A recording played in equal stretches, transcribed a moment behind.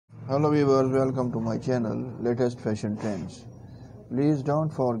Hello viewers, welcome to my channel Latest Fashion Trends. Please don't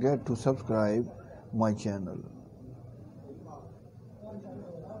forget to subscribe my channel.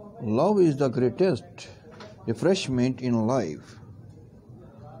 Love is the greatest refreshment in life.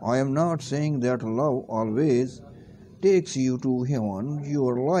 I am not saying that love always takes you to heaven.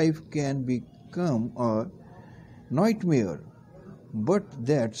 Your life can become a nightmare. But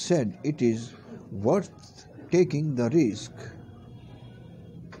that said, it is worth taking the risk.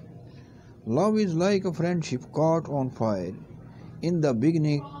 Love is like a friendship caught on fire. In the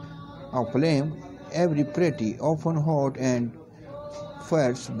beginning, a flame, every pretty, often hot and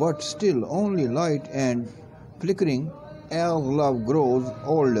fierce, but still only light and flickering. As love grows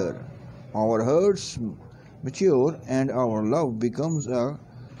older, our hearts mature and our love becomes a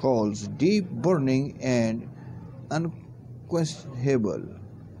coals, deep, burning, and unquenchable.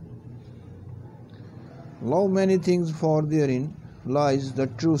 Love many things, for therein lies the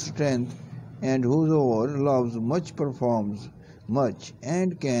true strength, and whosoever loves much performs much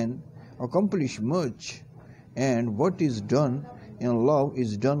and can accomplish much, and what is done in love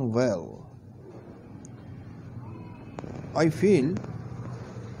is done well. I feel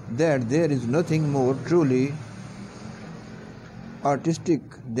that there is nothing more truly artistic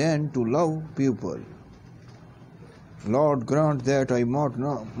than to love people. Lord, grant that I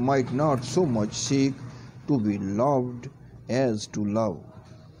might not so much seek to be loved as to love.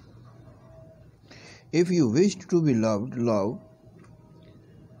 If you wish to be loved, love.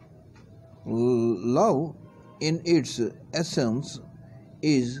 Love in its essence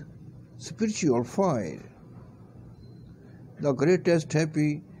is spiritual fire. The greatest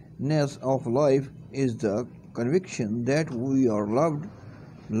happiness of life is the conviction that we are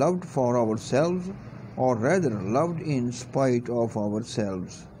loved for ourselves, or rather loved in spite of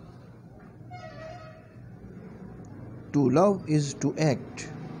ourselves. To love is to act.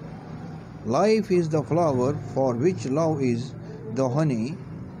 Life is the flower for which love is the honey.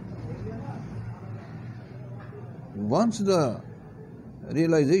 Once the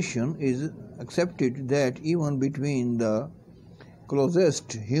realization is accepted that even between the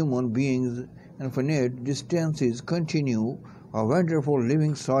closest human beings infinite distances continue, a wonderful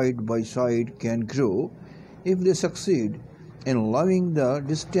living side by side can grow if they succeed in loving the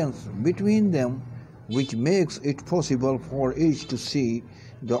distance between them, which makes it possible for each to see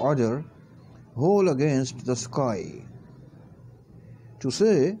the other whole against the sky. To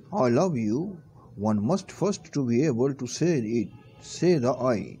say I love you, one must first to be able to say the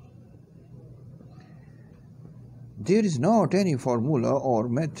I. There is not any formula or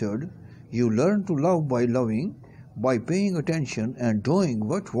method. You learn to love by loving, by paying attention and doing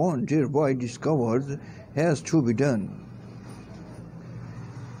what one thereby discovers has to be done.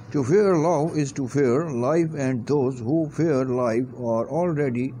 To fear love is to fear life, and those who fear life are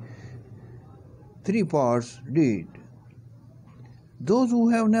already 3 parts dead. Those who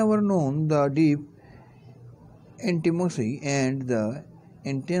have never known the deep intimacy and the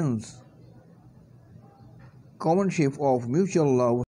intense companionship of mutual love